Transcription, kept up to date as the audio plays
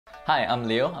Hi, I'm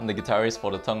Leo. I'm the guitarist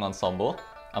for the TENG ensemble.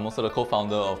 I'm also the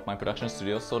co-founder of my production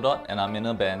studio, Sodot, and I'm in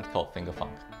a band called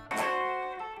Fingerfunk.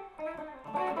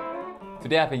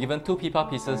 Today I've been given 2 Pipa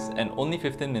pieces and only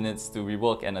 15 minutes to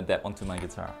rework and adapt onto my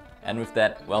guitar. And with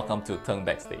that, welcome to TENG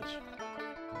Backstage.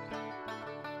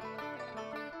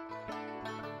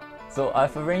 So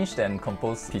I've arranged and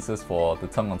composed pieces for the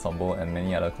TENG ensemble and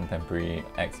many other contemporary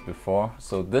acts before,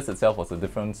 so this itself was a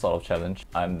different sort of challenge.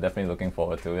 I'm definitely looking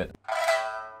forward to it.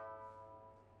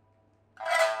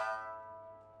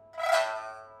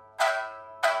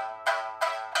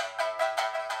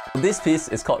 This piece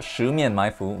is called 十面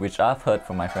埋伏, which I've heard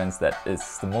from my friends that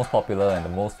is the most popular and the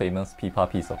most famous Pipa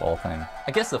piece of all time.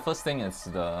 I guess the first thing is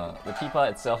the Pipa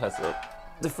itself has a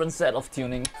different set of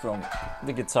tuning from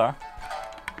the guitar.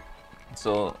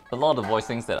 So a lot of the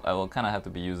voicings that I will kind of have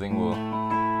to be using will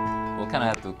kind of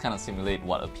have to simulate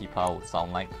what a Pipa would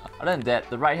sound like. Other than that,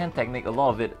 the right hand technique, a lot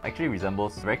of it actually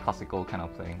resembles very classical kind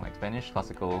of playing. Like Spanish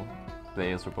classical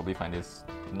players will probably find this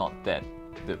not that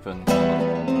different.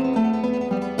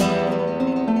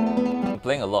 I'm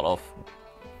playing a lot of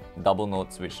double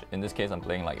notes, which in this case I'm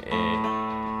playing like A,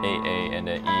 and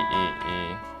then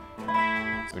E,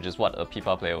 which is what a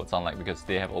Pipa player would sound like because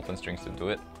they have open strings to do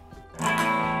it.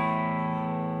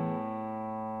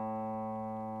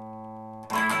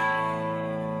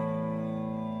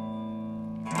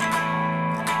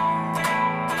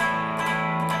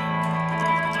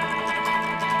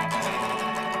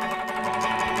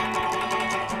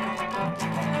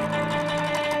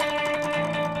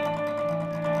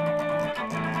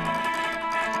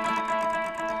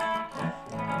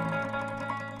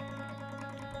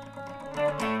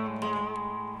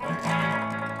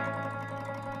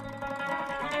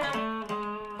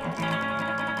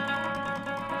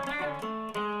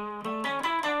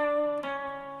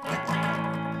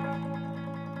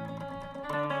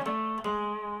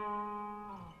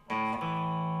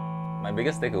 My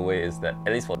biggest takeaway is that,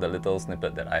 at least for the little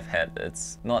snippet that I've had,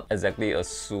 it's not exactly a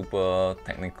super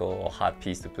technical or hard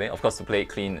piece to play. Of course, to play it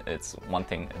clean, it's one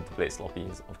thing, and to play it sloppy,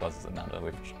 of course, is another,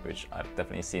 which I've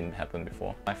definitely seen happen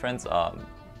before. My friends are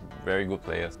very good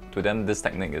players. To them, this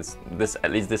technique is,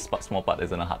 at least this small part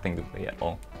isn't a hard thing to play at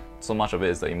all. So much of it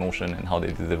is the emotion and how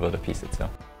they deliver the piece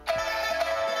itself.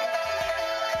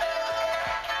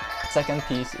 Second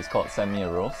piece is called Send Me a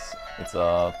Rose. It's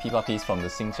a Pipa piece from the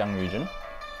Xinjiang region.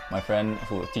 My friend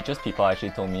who teaches Pipa actually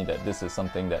told me that this is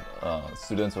something that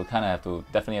students will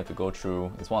definitely have to go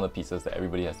through. It's one of the pieces that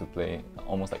everybody has to play,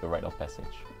 almost like a rite of passage.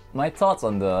 My thoughts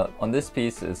on this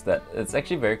piece is that it's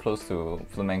actually very close to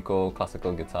flamenco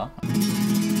classical guitar.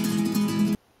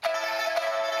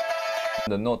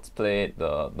 The notes played,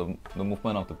 the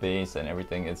movement of the bass and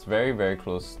everything, it's very, very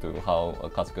close to how a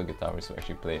classical guitarist would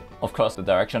actually play. Of course, the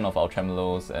direction of our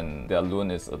tremolos and their lune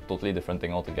is a totally different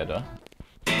thing altogether.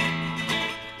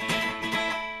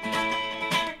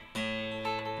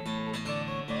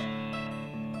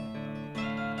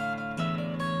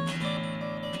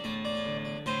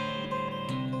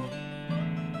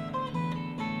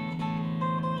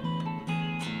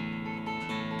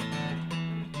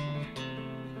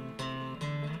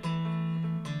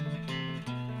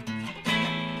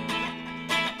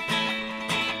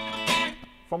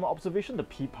 From observation, the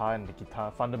Pipa and the guitar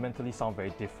fundamentally sound very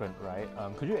different, right?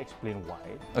 Could you explain why?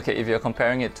 Okay, if you're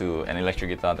comparing it to an electric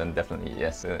guitar, then definitely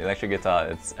yes. The electric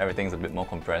guitar, everything's a bit more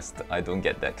compressed. I don't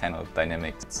get that kind of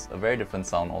dynamic. It's a very different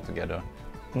sound altogether.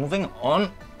 Moving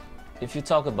on, if you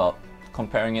talk about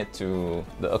comparing it to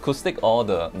the acoustic or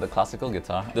the classical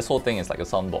guitar, this whole thing is like a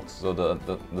sound box. So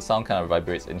the sound kind of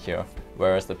vibrates in here,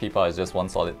 whereas the Pipa is just one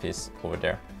solid piece over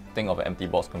there. Think of an empty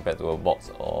box compared to a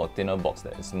box or thinner box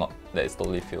that is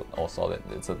totally filled or solid.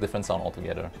 It's a different sound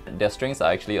altogether. Their strings are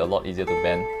actually a lot easier to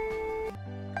bend.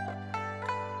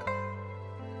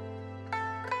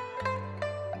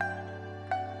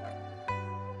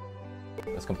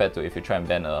 As compared to if you try and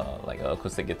bend like an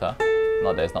acoustic guitar.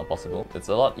 Not that it's not possible. It's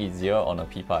a lot easier on a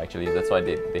Pipa actually. That's why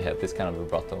they have this kind of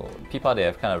vibrato. Pipa, they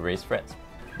have kind of raised frets.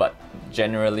 But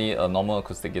generally a normal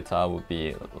acoustic guitar would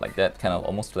be like that, kind of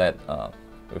almost flat,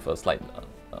 with a slight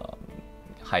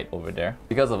height over there.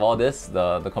 Because of all this,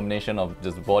 the combination of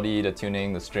just the body, the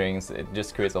tuning, the strings, it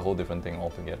just creates a whole different thing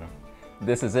altogether.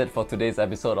 This is it for today's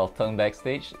episode of TENG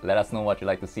Backstage. Let us know what you'd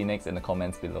like to see next in the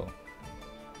comments below.